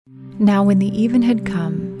Now when the even had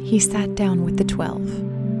come, he sat down with the 12.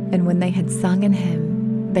 And when they had sung an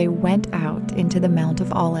hymn, they went out into the Mount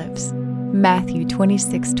of Olives. Matthew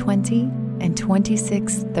 26:20 and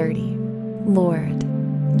 26:30. Lord,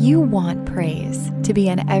 you want praise to be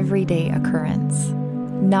an everyday occurrence,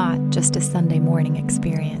 not just a Sunday morning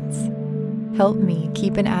experience. Help me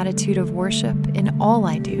keep an attitude of worship in all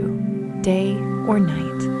I do, day or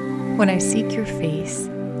night. When I seek your face,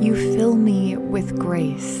 you fill me with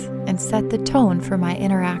grace and set the tone for my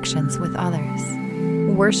interactions with others.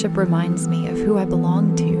 Worship reminds me of who I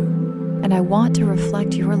belong to, and I want to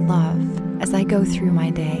reflect your love as I go through my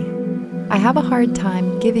day. I have a hard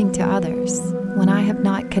time giving to others when I have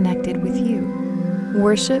not connected with you.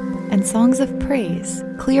 Worship and songs of praise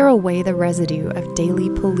clear away the residue of daily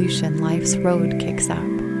pollution life's road kicks up.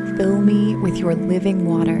 Fill me with your living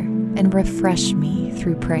water and refresh me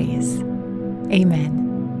through praise. Amen.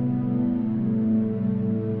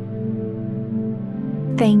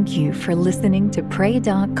 Thank you for listening to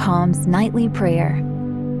Pray.com's Nightly Prayer.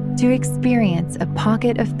 To experience a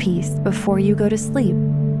pocket of peace before you go to sleep,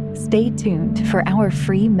 stay tuned for our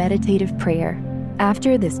free meditative prayer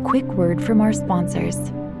after this quick word from our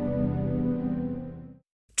sponsors.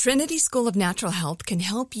 Trinity School of Natural Health can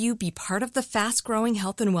help you be part of the fast-growing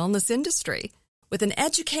health and wellness industry. With an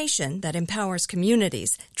education that empowers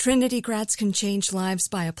communities, Trinity grads can change lives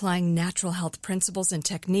by applying natural health principles and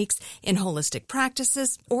techniques in holistic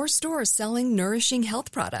practices or stores selling nourishing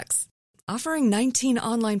health products. Offering 19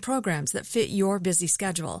 online programs that fit your busy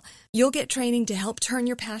schedule, you'll get training to help turn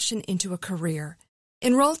your passion into a career.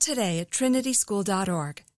 Enroll today at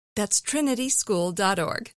trinityschool.org. That's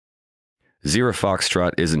trinityschool.org. Zero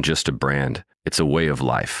Foxtrot isn't just a brand, it's a way of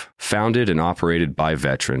life. Founded and operated by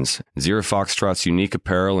veterans, Zero Foxtrot's unique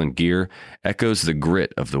apparel and gear echoes the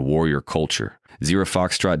grit of the warrior culture. Zero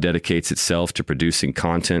Foxtrot dedicates itself to producing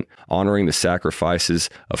content, honoring the sacrifices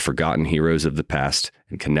of forgotten heroes of the past,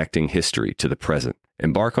 and connecting history to the present.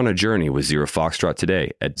 Embark on a journey with Zero Foxtrot today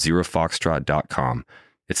at zerofoxtrot.com.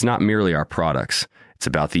 It's not merely our products, it's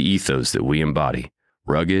about the ethos that we embody.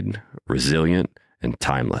 Rugged, resilient, and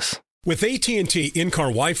timeless. With AT&T in-car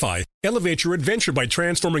Wi-Fi, elevate your adventure by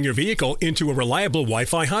transforming your vehicle into a reliable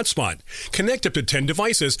Wi-Fi hotspot. Connect up to 10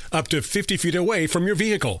 devices up to 50 feet away from your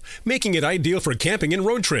vehicle, making it ideal for camping and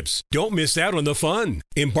road trips. Don't miss out on the fun.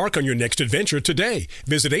 Embark on your next adventure today.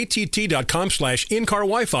 Visit att.com/in-car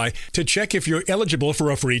Wi-Fi to check if you're eligible for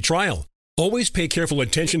a free trial. Always pay careful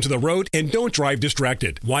attention to the road and don't drive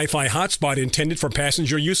distracted. Wi-Fi hotspot intended for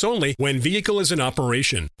passenger use only when vehicle is in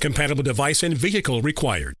operation. Compatible device and vehicle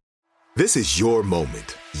required. This is your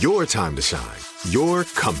moment, your time to shine, your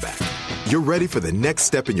comeback. You're ready for the next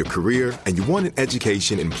step in your career, and you want an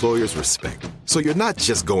education employers respect. So you're not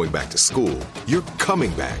just going back to school, you're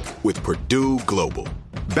coming back with Purdue Global.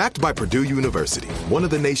 Backed by Purdue University, one of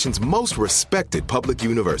the nation's most respected public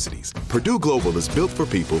universities, Purdue Global is built for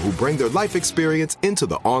people who bring their life experience into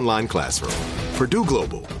the online classroom. Purdue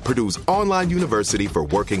Global, Purdue's online university for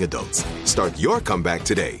working adults. Start your comeback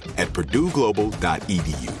today at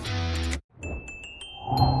purdueglobal.edu.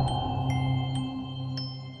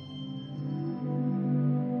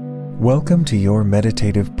 Welcome to your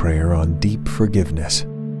meditative prayer on deep forgiveness.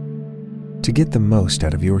 To get the most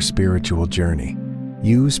out of your spiritual journey,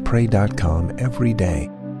 use Pray.com every day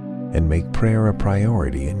and make prayer a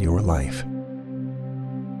priority in your life.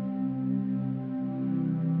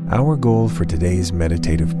 Our goal for today's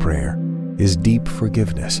meditative prayer is deep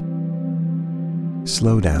forgiveness.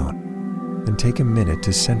 Slow down and take a minute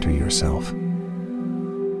to center yourself.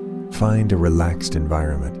 Find a relaxed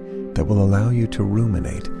environment that will allow you to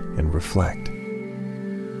ruminate and reflect.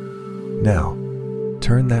 Now,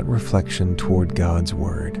 turn that reflection toward God's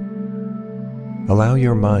Word. Allow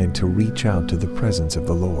your mind to reach out to the presence of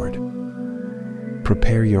the Lord.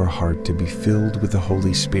 Prepare your heart to be filled with the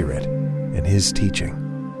Holy Spirit and His teaching.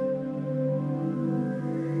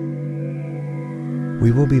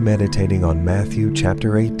 We will be meditating on Matthew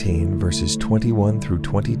chapter 18, verses 21 through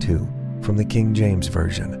 22 from the King James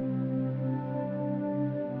Version.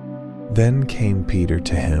 Then came Peter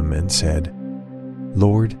to him and said,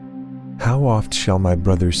 Lord, how oft shall my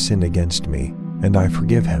brother sin against me, and I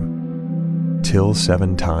forgive him? Till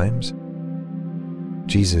 7 times?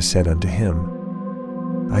 Jesus said unto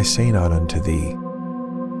him, I say not unto thee,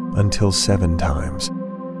 until 7 times,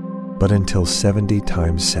 but until 70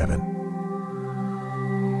 times 7.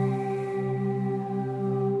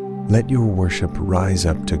 Let your worship rise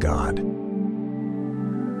up to God.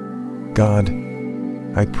 God,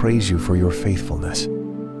 I praise you for your faithfulness.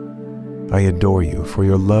 I adore you, for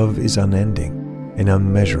your love is unending and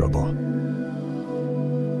unmeasurable.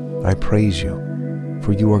 I praise you,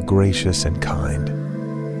 for you are gracious and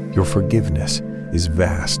kind. Your forgiveness is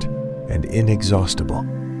vast and inexhaustible.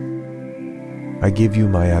 I give you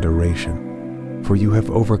my adoration, for you have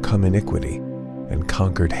overcome iniquity and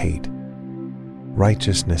conquered hate.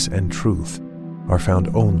 Righteousness and truth are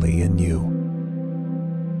found only in you.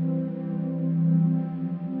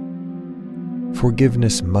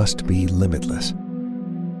 Forgiveness must be limitless.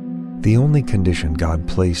 The only condition God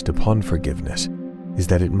placed upon forgiveness is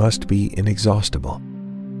that it must be inexhaustible.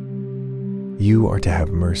 You are to have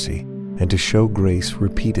mercy and to show grace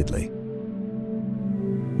repeatedly.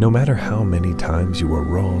 No matter how many times you are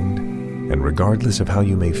wronged, and regardless of how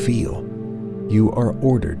you may feel, you are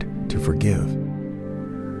ordered to forgive.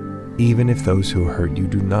 Even if those who hurt you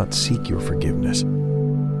do not seek your forgiveness,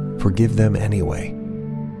 forgive them anyway.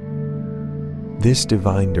 This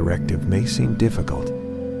divine directive may seem difficult,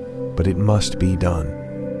 but it must be done.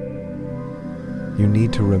 You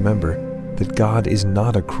need to remember that God is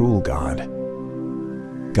not a cruel God.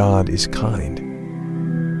 God is kind.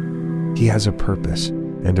 He has a purpose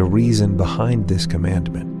and a reason behind this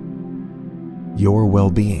commandment: your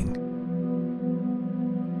well-being.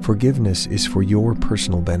 Forgiveness is for your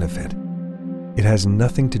personal benefit. It has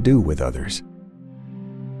nothing to do with others.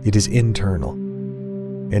 It is internal,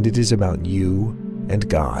 and it is about you and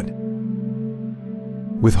God.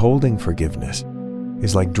 Withholding forgiveness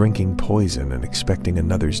is like drinking poison and expecting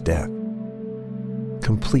another's death.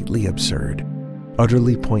 Completely absurd,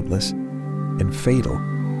 utterly pointless, and fatal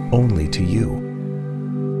only to you.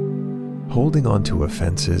 Holding on to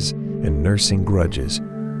offenses and nursing grudges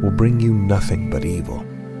will bring you nothing but evil.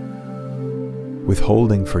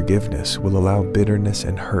 Withholding forgiveness will allow bitterness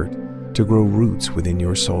and hurt to grow roots within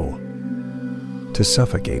your soul, to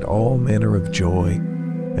suffocate all manner of joy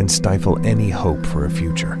and stifle any hope for a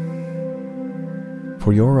future.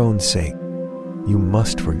 For your own sake, you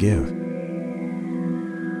must forgive.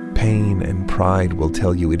 Pain and pride will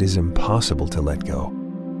tell you it is impossible to let go,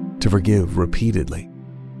 to forgive repeatedly.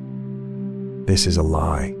 This is a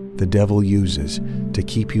lie the devil uses to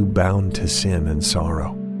keep you bound to sin and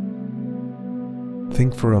sorrow.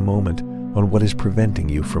 Think for a moment on what is preventing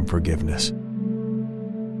you from forgiveness.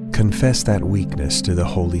 Confess that weakness to the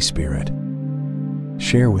Holy Spirit.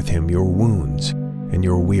 Share with Him your wounds and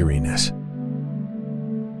your weariness.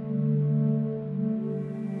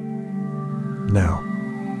 Now,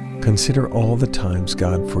 consider all the times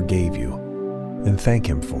God forgave you and thank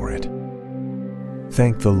Him for it.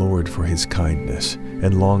 Thank the Lord for His kindness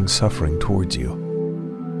and long-suffering towards you.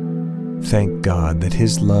 Thank God that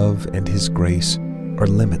His love and His grace are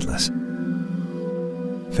limitless.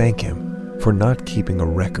 Thank Him for not keeping a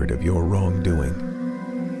record of your wrongdoing.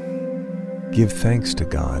 Give thanks to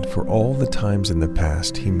God for all the times in the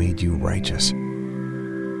past He made you righteous,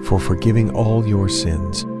 for forgiving all your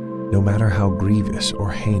sins, no matter how grievous or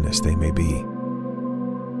heinous they may be.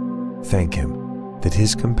 Thank Him that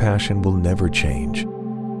His compassion will never change,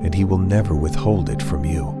 and He will never withhold it from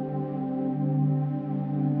you.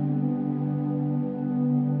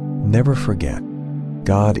 Never forget,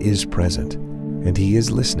 God is present, and He is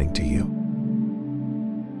listening to you.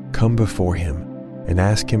 Come before Him and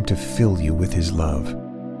ask Him to fill you with His love,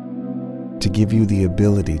 to give you the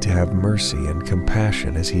ability to have mercy and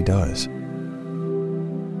compassion as He does.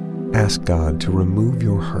 Ask God to remove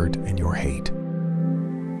your hurt and your hate.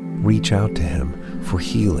 Reach out to Him for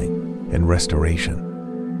healing and restoration.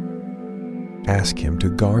 Ask Him to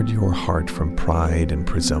guard your heart from pride and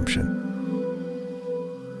presumption.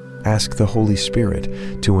 Ask the Holy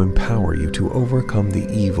Spirit to empower you to overcome the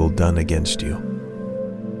evil done against you,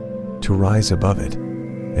 to rise above it,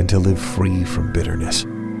 and to live free from bitterness.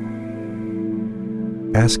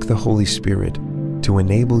 Ask the Holy Spirit to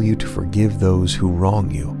enable you to forgive those who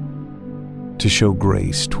wrong you, to show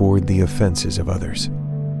grace toward the offenses of others.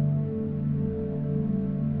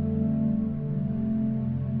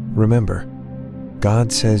 Remember,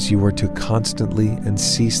 God says you are to constantly and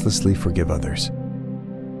ceaselessly forgive others,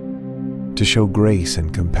 to show grace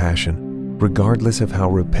and compassion regardless of how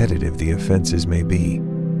repetitive the offenses may be.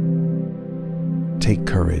 Take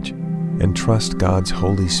courage and trust God's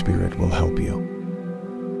Holy Spirit will help you.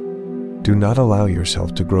 Do not allow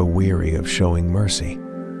yourself to grow weary of showing mercy,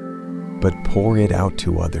 but pour it out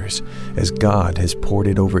to others as God has poured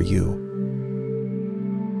it over you.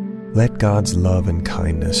 Let God's love and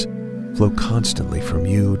kindness flow constantly from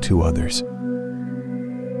you to others.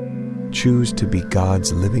 Choose to be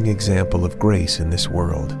God's living example of grace in this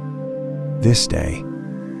world, this day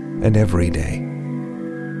and every day.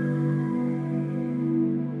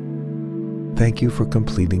 Thank you for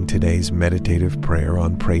completing today's meditative prayer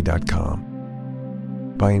on Pray.com.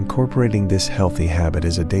 By incorporating this healthy habit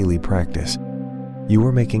as a daily practice, you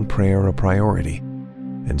are making prayer a priority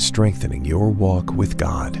and strengthening your walk with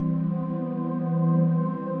God.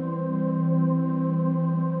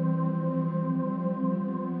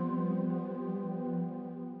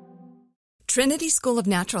 Trinity School of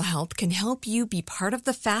Natural Health can help you be part of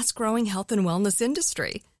the fast-growing health and wellness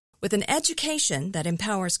industry. With an education that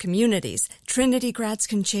empowers communities, Trinity grads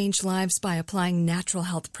can change lives by applying natural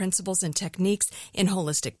health principles and techniques in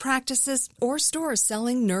holistic practices or stores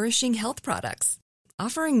selling nourishing health products.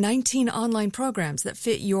 Offering 19 online programs that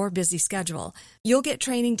fit your busy schedule, you'll get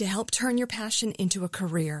training to help turn your passion into a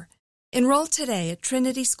career. Enroll today at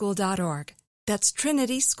trinityschool.org. That's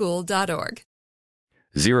trinityschool.org.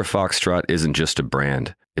 Zero Foxtrot isn't just a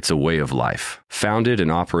brand, it's a way of life. Founded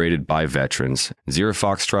and operated by veterans, Zero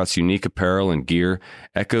Foxtrot's unique apparel and gear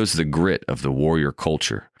echoes the grit of the warrior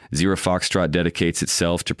culture. Zero Foxtrot dedicates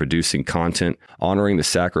itself to producing content, honoring the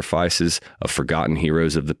sacrifices of forgotten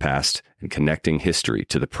heroes of the past, and connecting history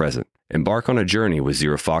to the present. Embark on a journey with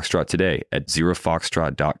Zero Foxtrot today at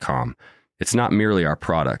zerofoxtrot.com. It's not merely our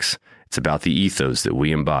products, it's about the ethos that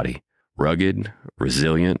we embody. Rugged,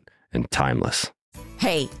 resilient, and timeless.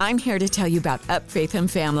 Hey, I'm here to tell you about Up Faith and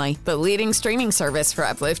Family, the leading streaming service for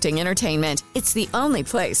uplifting entertainment. It's the only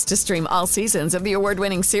place to stream all seasons of the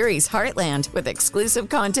award-winning series Heartland with exclusive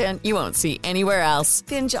content you won't see anywhere else.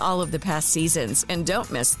 Binge all of the past seasons and don't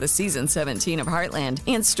miss the season 17 of Heartland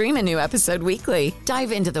and stream a new episode weekly.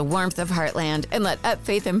 Dive into the warmth of Heartland and let Up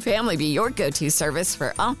Faith and Family be your go-to service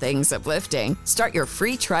for all things uplifting. Start your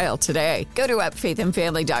free trial today. Go to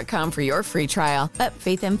upfaithandfamily.com for your free trial.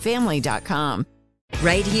 upfaithandfamily.com.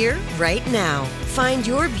 Right here, right now. Find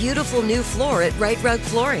your beautiful new floor at Right Rug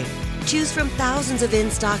Flooring. Choose from thousands of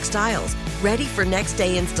in-stock styles, ready for next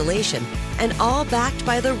day installation, and all backed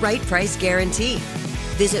by the right price guarantee.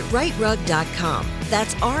 Visit rightrug.com.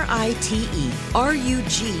 That's RITERUG.com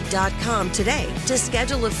today to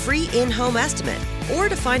schedule a free in-home estimate or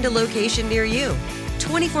to find a location near you.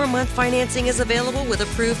 24-month financing is available with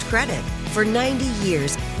approved credit. For 90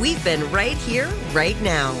 years, we've been right here, right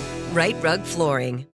now. Right Rug Flooring.